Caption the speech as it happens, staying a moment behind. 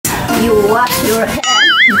You wash your hands.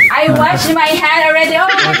 I washed my hand already. Oh,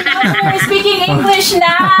 we're speaking English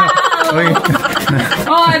now.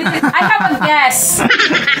 Oh, I have a guess.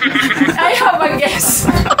 I have a guess.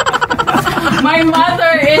 My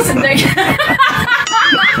mother is the...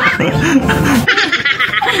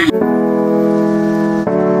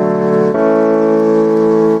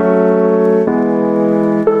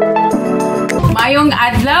 Mayong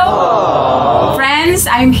adlaw. Friends,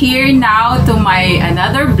 I'm here now to my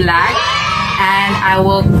another vlog. And I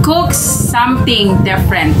will cook something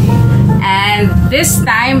different. And this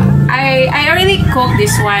time, I already cooked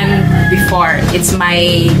this one before. It's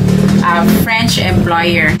my French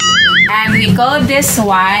employer. And we call this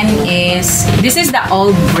one this is the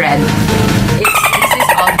old bread. This is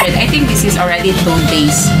old bread. I think this is already 2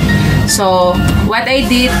 days. So what I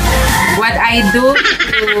do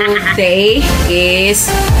today is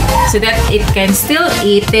so that it can still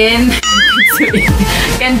eaten.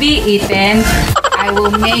 Can be eaten. I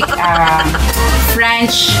will make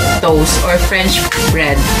French toast or French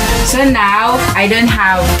bread. So now I don't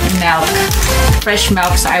have milk, fresh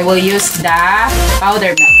milk, so I will use the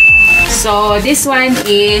powder milk. So this one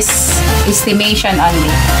is estimation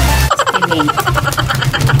only. Estimate.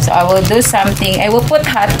 So I will do something. I will put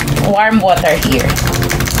warm water here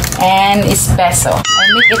and espresso. I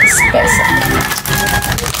make it espresso.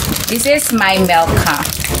 This is my milk, huh?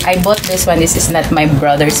 I bought this one. This is not my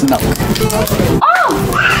brother's milk. Oh!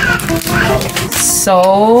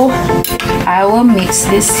 So, I will mix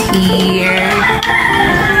this here.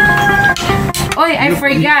 Oh, I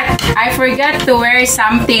forgot to wear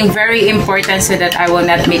something very important so that I will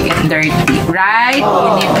not make it dirty. Right?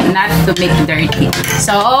 You need not to make it dirty.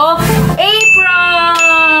 So,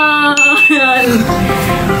 apron!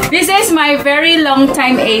 This is my very long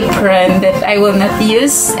time apron that I will not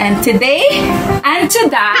use, and today and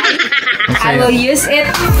today I will use it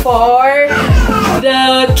for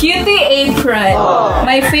the cutie apron.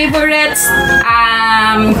 My favorite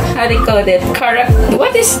how do you call it?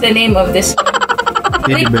 What is the name of this?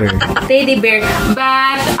 Teddy bear. Teddy bear.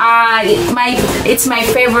 But it's my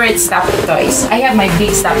favorite stuffed toys. I have my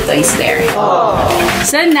big stuffed toys there.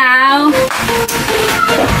 So now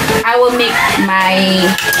I will make my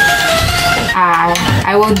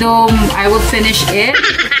I will finish it.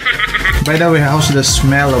 By the way, how's the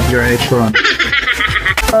smell of your apron?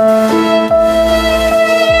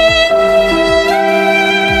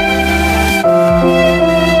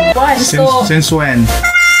 Since when?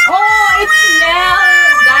 Oh, it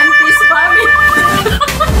smells Dante's family.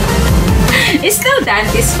 It's still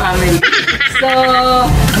Dante's family. So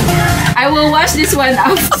I will wash this one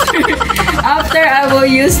after I will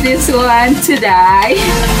use this one today.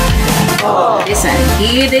 This one.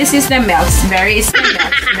 This is the milk. Very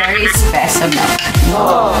special milk.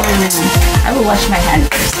 I will wash my hands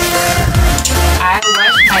first. I will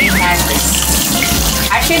wash my hands.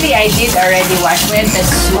 Actually, I did already wash with the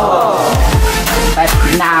soup. But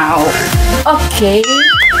now, okay.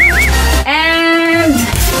 And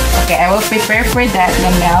okay, I will prepare for that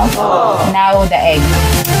the milk. Now the egg.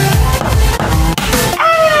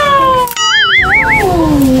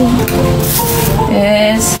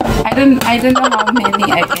 Yes, I don't know how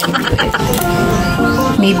many I can do it.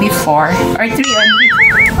 Maybe 4 or 3 only,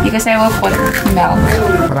 because I will put milk.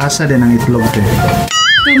 Parasa din ang itlog te.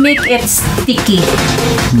 To make it sticky.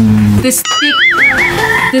 To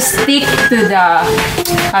stick to the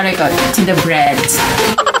how do I call it? To the bread.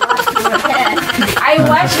 I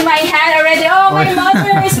washed my hand already. Oh, my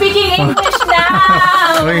mother is speaking English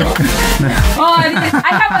now. Oh,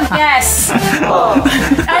 I have a guess.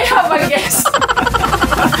 I have a guess.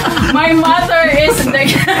 My mother is the...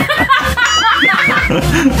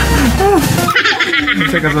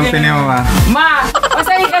 Kasi kasultin niyo, ma. Ma,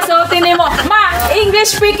 basta ikasultin mo. Ma,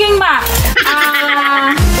 English speaking, ma.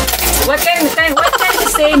 What can you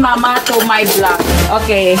say, mama, to my vlog?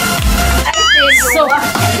 Okay. I think so.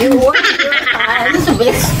 You wash your hands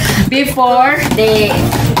before the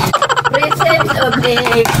presence of the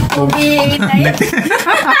COVID-19.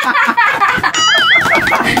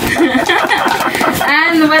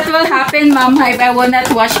 And what will happen, Mama, if I will not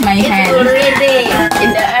wash my hands? It's already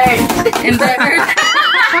in the earth. In the earth.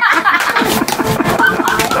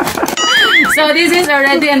 So this is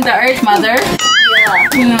already in the earth, Mother?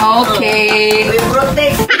 Yeah. Okay. We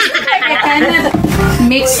protect. I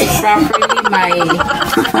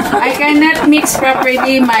cannot mix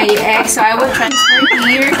properly my egg, so I will transfer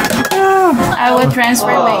here. I will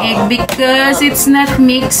transfer my egg because it's not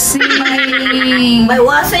mixing. By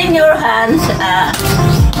washing your hands,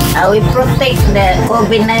 we protect the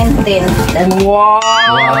COVID-19. Wow!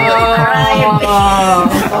 Right.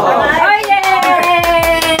 Oh,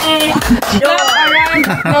 yay! Look around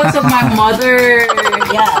the clothes of my mother.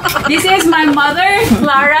 Yeah. This is my mother,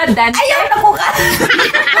 Clara Dante. Ayaw na ko ka.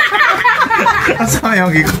 Asa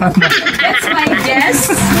yung gikuan na? That's my guess.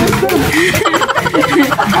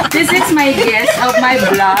 This is my guess of my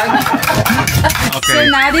vlog. So Okay.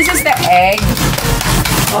 now this is the egg.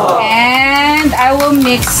 And I will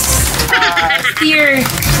mix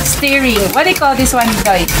steering. What do you call this one,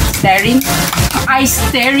 Joy? Stirring? I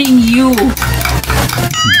stirring you.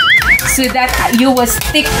 So that you will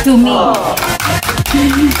stick to me.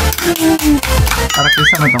 Para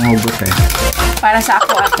kisa na itong hugot eh. Para sa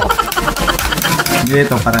ako.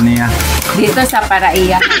 Dito, para niya. Dito sa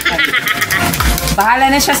paraiya.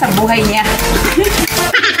 Bahala na siya sa buhay niya.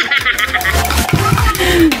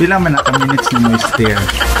 Pila man na minutes na mo steer.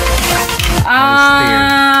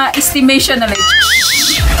 Estimation na like.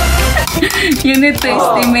 You need to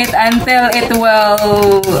estimate until it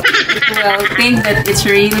will think that it's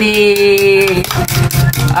really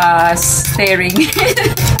staring.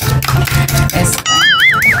 Yes.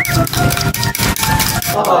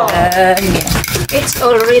 Yeah. It's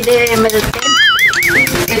already melted.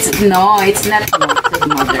 It's not melted,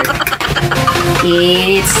 mother.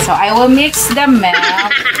 So I will mix the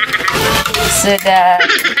milk so that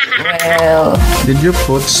Did you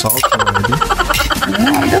put salt already?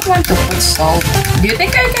 no, I don't want to put salt. Do you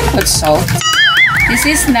think I can put salt? This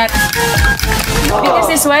is not because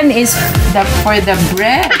this one is for the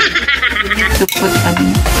bread. You need to put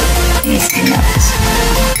these nuts.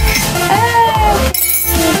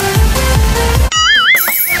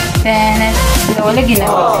 Then wala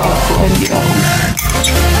ginamit ko.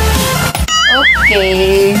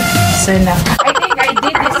 Okay. So now I think I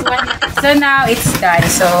did this one. So now it's done.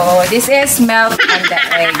 So this is milk and the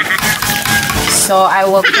egg. So I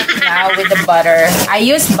will cook now with the butter. I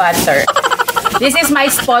use butter. This is my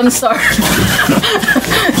sponsor.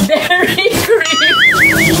 Dairy Cream.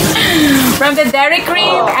 From the Dairy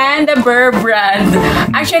Cream and the Burr brand.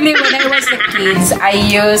 Actually, when I was a kid,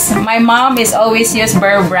 my mom is always use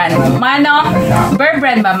Burr brand. Mano? Burr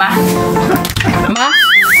brand, mama?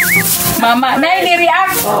 Mama,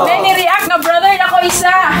 nai-react na brother na ko isa.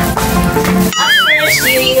 At first,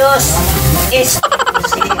 you use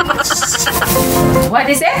What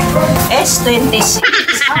is it? S26.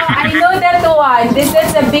 Oh, I know that one. This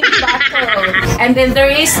is a big bottle. And then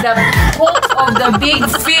there is the hook of the big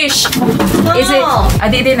fish. Is it?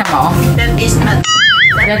 Di na mo. That is not.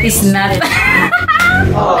 That is not.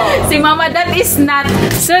 Si Mama, that is not.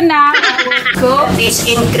 So now, I will cook. That is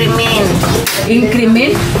increment.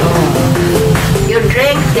 Increment? You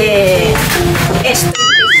drink the S26.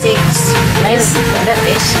 Yes. That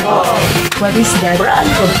is What is that? brand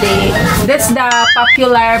of the. That's the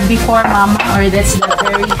popular before Mama, or that's the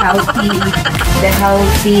very healthy,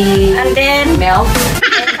 And then, milk.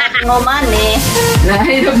 no money. I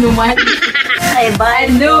have no money. I buy.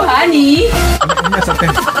 And no honey. Yes,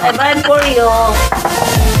 ate. I buy for you.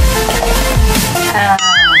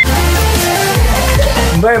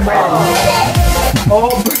 Burr brand.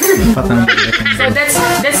 Patang So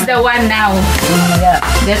that's the one now. Yeah.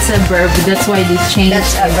 That's a verb. That's why they changed.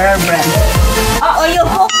 That's a Burr brand. Oh, you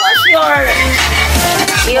focus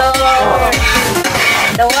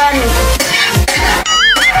the one.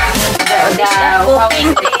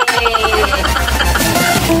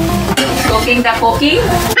 The cooking.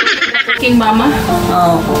 Cooking mama.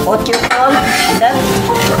 What you call that?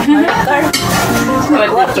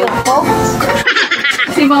 What you call?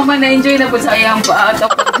 Si mama na-enjoy na po sa iyang pa.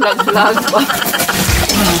 Tapos vlog pa.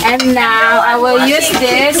 And now, I will use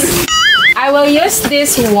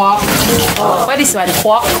this wok. What is one?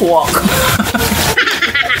 Wok.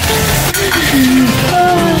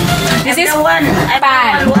 This is The one.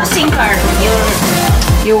 pan. Washing card.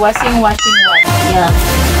 You washing what? Yeah.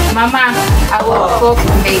 Mama, I will cook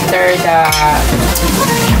later the...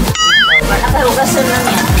 Nakahugasan na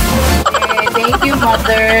niya. Okay, thank you,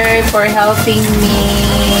 Mother, for helping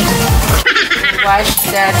me wash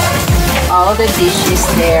all the dishes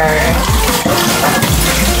there.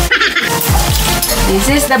 This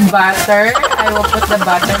is the butter. I will put the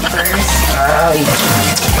butter first. Oh,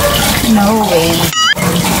 no way.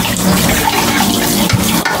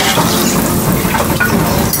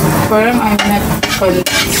 Parang I'm not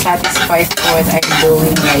satisfied with what I'm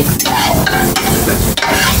doing right now.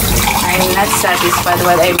 I'm not satisfied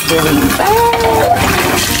what I'm doing.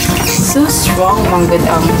 So strong, manggod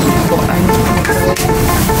ang buwan.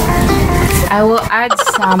 I will add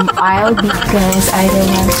some oil because I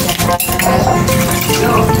don't want to.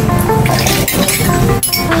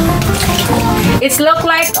 It's look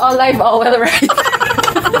like olive oil, right?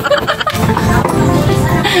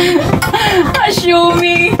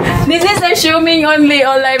 Assuming This is assuming only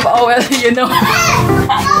olive oil, you know.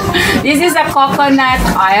 This is a coconut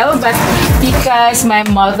oil, but because my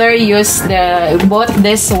mother used both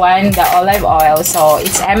this one, the olive oil, so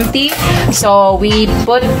it's empty. So we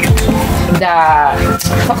put the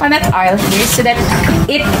coconut oil here so that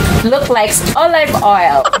it look like olive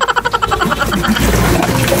oil.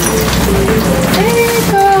 There you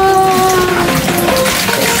go.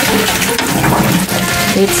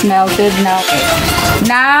 It's melted now. Okay.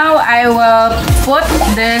 Now I will put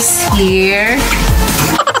this here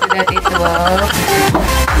so that it will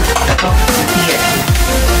go here.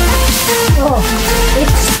 Oh,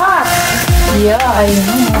 it's hot. Yeah, I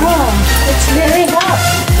know. Oh, it's very hot.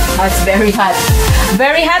 Oh, it's very hot.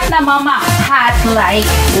 Very hot na, Mama. Hot like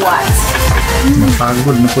what?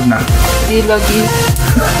 Pagod na po na. Dilogi.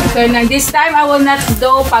 So now this time I will not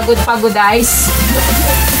do pagod ice.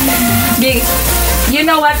 You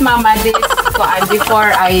know what, Mama? This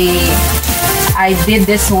before I did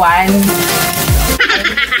this one.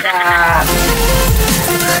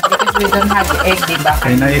 Because we don't have egg, diba?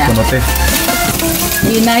 Kaya na ito, no, te.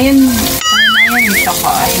 Yun. Ito ko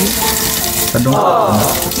ay. Padung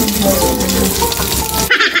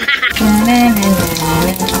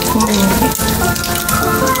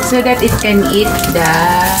so that it can eat the.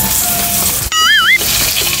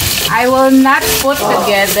 I will not put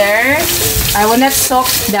together. I will not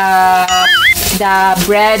soak the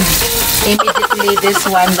bread immediately this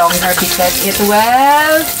one longer because it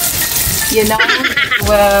will, you know,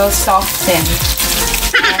 will soften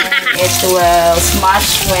and it will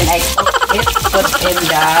smash when I cook it. Put in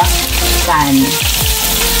the pan.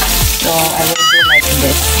 So I will do like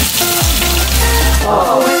this.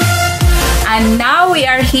 And now we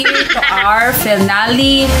are here to our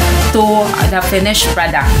finale, to the finished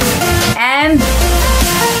product. And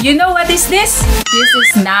you know what is this? This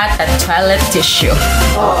is not a toilet tissue.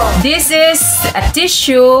 This is a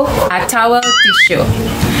tissue, a towel tissue.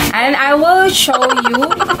 And I will show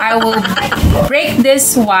you, I will break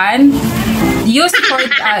this one,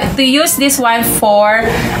 to use this one for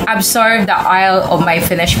absorb the oil of my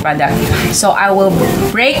finished product. So I will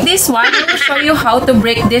break this one. I will show you how to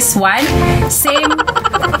break this one. Same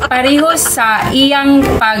pareho sa iyang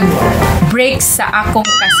pag-break sa akong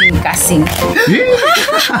kasing-kasing.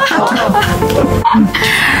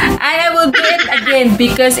 And I will do it again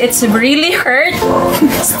because it's really hurt.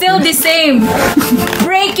 Still the same.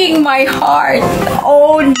 Breaking my heart.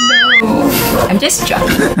 Oh no. I'm just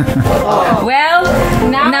joking. Well,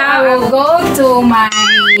 now I will go to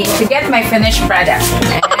get my finished product.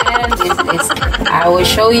 And this is, I will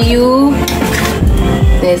show you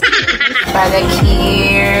this product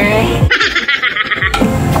here.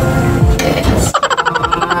 This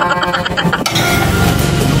one.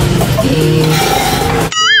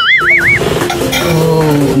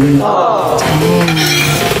 Oh,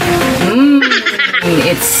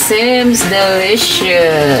 it seems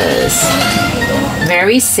delicious.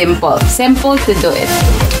 Very simple. Simple to do it.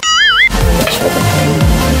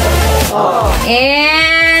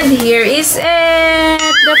 And here is it.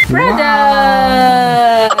 The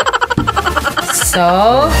product.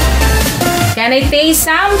 So, can I taste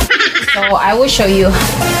some? So, I will show you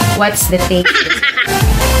what's the taste.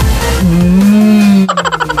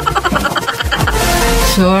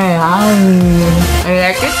 So, I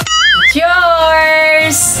like it. It's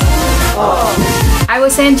yours. I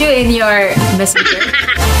will send you in your messenger.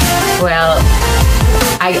 Well,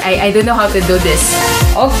 I don't know how to do this.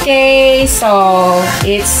 Okay, so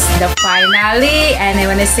it's the finale and I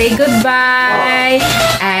want to say goodbye.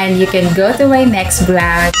 And you can go to my next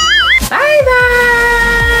vlog.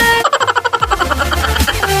 Bye-bye!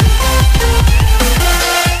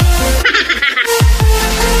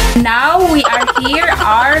 Now we are here,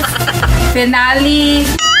 our finale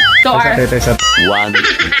to our... One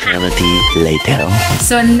eternity later.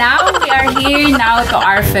 So now we are here now to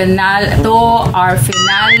our finale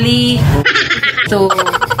to